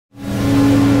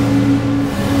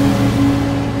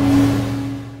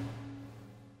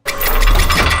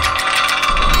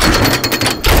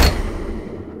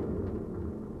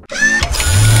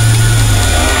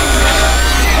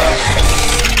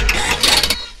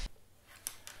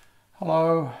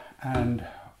Hello and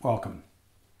welcome.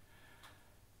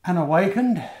 An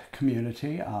awakened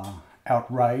community are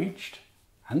outraged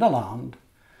and alarmed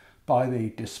by the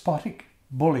despotic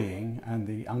bullying and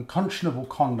the unconscionable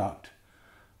conduct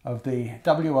of the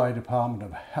WA Department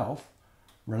of Health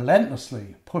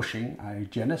relentlessly pushing a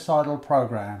genocidal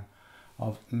program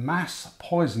of mass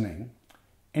poisoning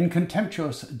in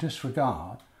contemptuous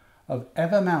disregard of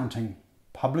ever-mounting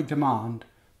public demand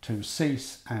to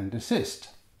cease and desist.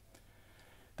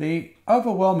 The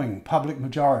overwhelming public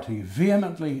majority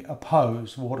vehemently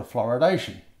oppose water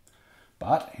fluoridation,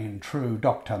 but in true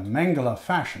Dr. Mengele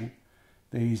fashion,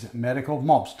 these medical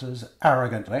mobsters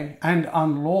arrogantly and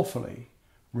unlawfully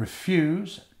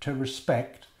refuse to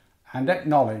respect and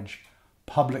acknowledge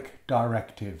public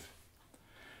directive.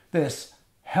 This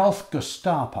health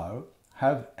Gestapo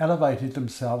have elevated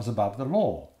themselves above the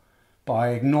law by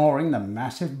ignoring the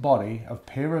massive body of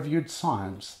peer-reviewed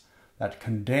science that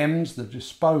condemns the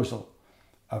disposal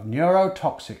of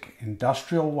neurotoxic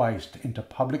industrial waste into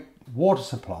public water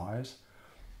supplies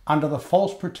under the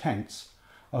false pretense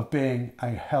of being a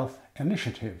health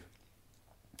initiative,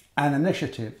 an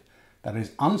initiative that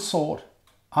is unsought,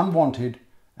 unwanted,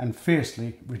 and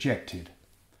fiercely rejected.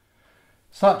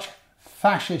 Such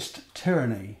fascist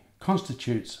tyranny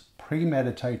constitutes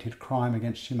premeditated crime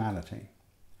against humanity.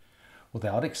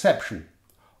 Without exception,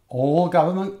 all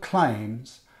government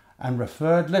claims and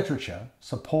referred literature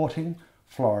supporting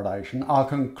fluoridation are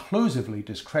conclusively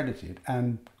discredited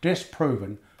and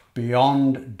disproven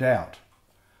beyond doubt.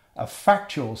 A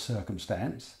factual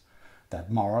circumstance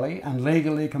that morally and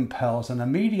legally compels an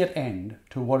immediate end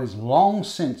to what is long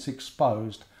since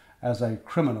exposed as a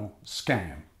criminal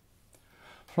scam.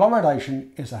 Fluoridation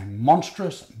is a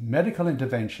monstrous medical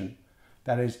intervention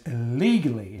that is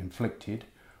illegally inflicted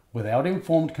without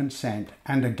informed consent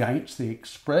and against the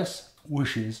express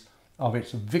wishes of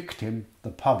its victim, the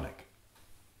public.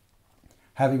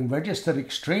 Having registered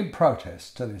extreme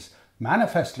protests to this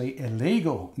manifestly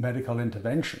illegal medical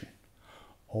intervention,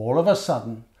 all of a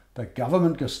sudden the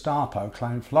government Gestapo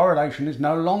claim fluoridation is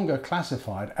no longer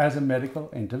classified as a medical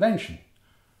intervention.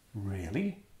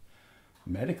 Really?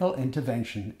 Medical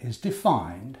intervention is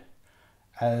defined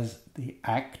as the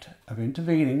act of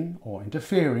intervening or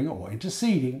interfering or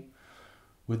interceding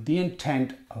with the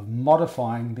intent of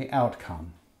modifying the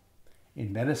outcome.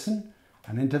 In medicine,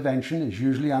 an intervention is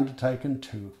usually undertaken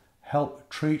to help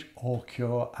treat or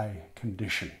cure a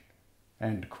condition."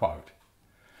 End quote.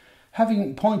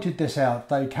 Having pointed this out,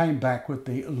 they came back with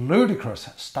the ludicrous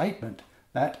statement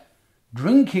that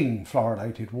drinking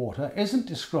fluoridated water isn't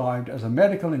described as a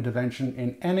medical intervention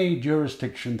in any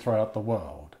jurisdiction throughout the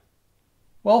world.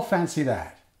 Well, fancy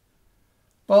that.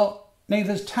 Well,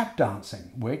 neither's tap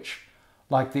dancing, which,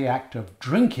 like the act of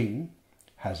drinking,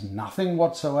 has nothing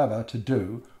whatsoever to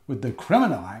do with the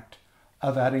criminal act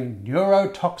of adding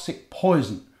neurotoxic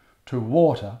poison to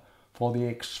water for the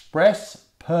express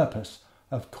purpose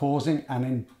of causing an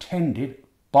intended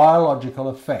biological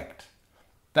effect.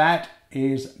 That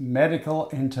is medical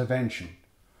intervention.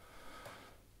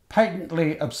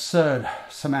 Patently absurd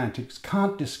semantics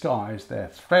can't disguise their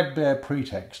threadbare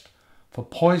pretext for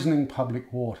poisoning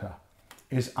public water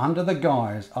is under the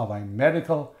guise of a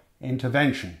medical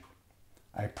intervention,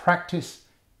 a practice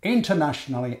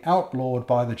internationally outlawed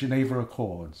by the Geneva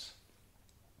Accords.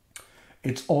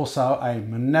 It's also a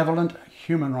malevolent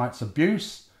human rights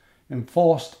abuse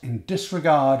enforced in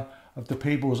disregard of the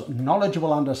people's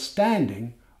knowledgeable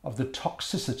understanding of the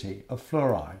toxicity of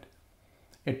fluoride.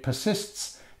 It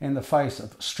persists in the face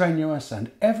of strenuous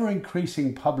and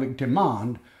ever-increasing public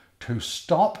demand to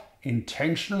stop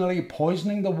intentionally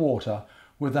poisoning the water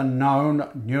with a known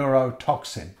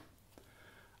neurotoxin.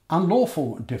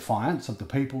 Unlawful defiance of the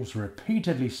people's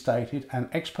repeatedly stated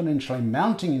and exponentially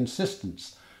mounting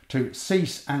insistence to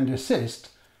cease and desist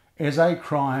is a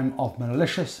crime of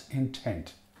malicious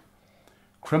intent.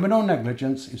 Criminal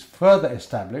negligence is further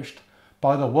established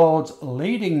by the world's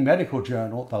leading medical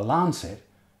journal, The Lancet,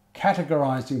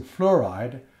 categorizing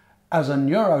fluoride as a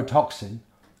neurotoxin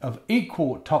of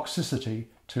equal toxicity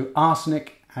to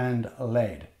arsenic and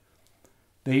lead.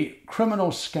 The criminal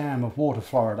scam of water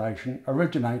fluoridation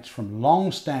originates from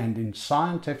long-standing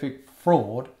scientific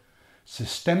fraud,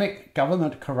 systemic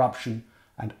government corruption,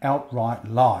 and outright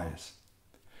lies.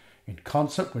 In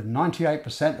concert with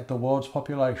 98% of the world's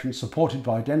population supported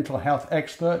by dental health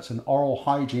experts and oral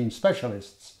hygiene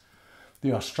specialists,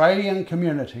 the Australian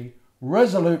community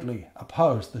resolutely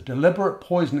opposed the deliberate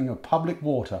poisoning of public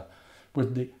water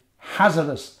with the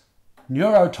hazardous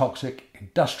neurotoxic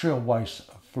industrial waste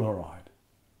of fluoride.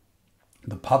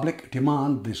 The public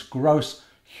demand this gross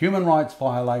human rights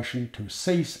violation to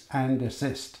cease and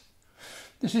desist.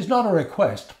 This is not a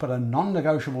request, but a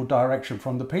non-negotiable direction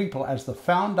from the people as the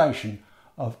foundation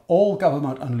of all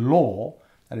government and law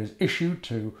that is issued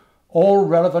to all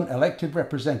relevant elected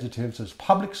representatives as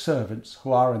public servants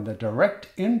who are in the direct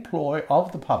employ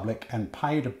of the public and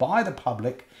paid by the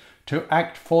public to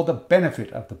act for the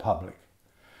benefit of the public.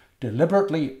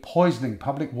 Deliberately poisoning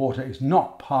public water is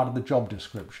not part of the job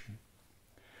description.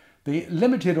 The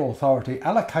limited authority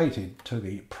allocated to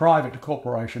the private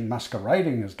corporation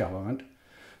masquerading as government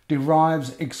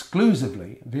derives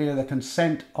exclusively via the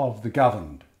consent of the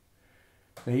governed.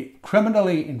 The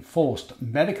criminally enforced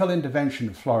medical intervention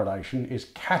of fluoridation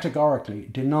is categorically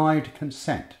denied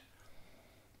consent.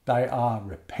 They are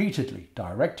repeatedly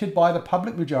directed by the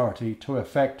public majority to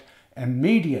effect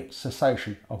immediate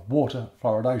cessation of water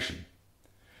fluoridation.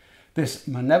 This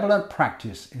malevolent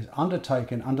practice is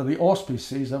undertaken under the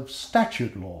auspices of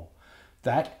statute law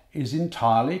that is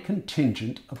entirely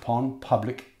contingent upon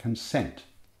public consent.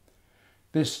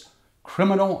 This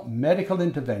criminal medical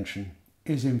intervention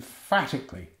is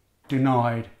emphatically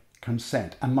denied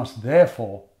consent and must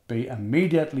therefore be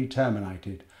immediately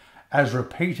terminated as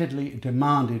repeatedly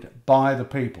demanded by the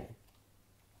people.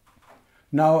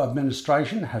 No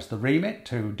administration has the remit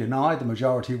to deny the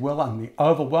majority will and the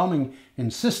overwhelming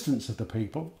insistence of the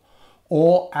people,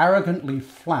 or arrogantly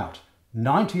flout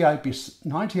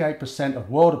 98% of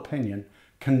world opinion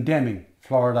condemning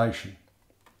fluoridation.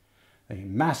 The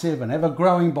massive and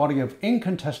ever-growing body of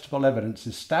incontestable evidence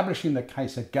establishing the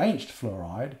case against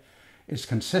fluoride is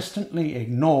consistently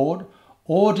ignored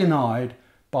or denied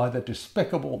by the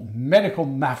despicable medical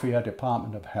mafia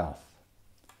Department of Health.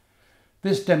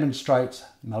 This demonstrates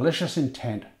malicious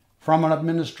intent from an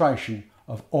administration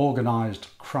of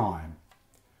organised crime.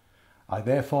 I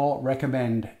therefore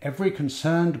recommend every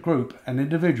concerned group and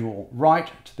individual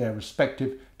write to their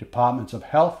respective departments of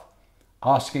health,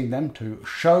 asking them to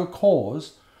show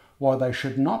cause why they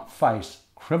should not face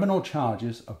criminal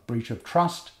charges of breach of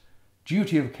trust,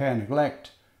 duty of care neglect,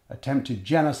 attempted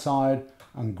genocide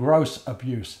and gross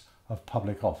abuse of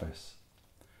public office.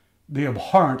 The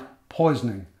abhorrent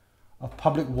poisoning of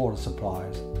public water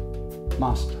supplies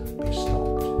must be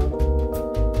stopped.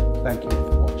 Thank you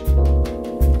for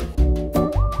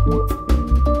watching.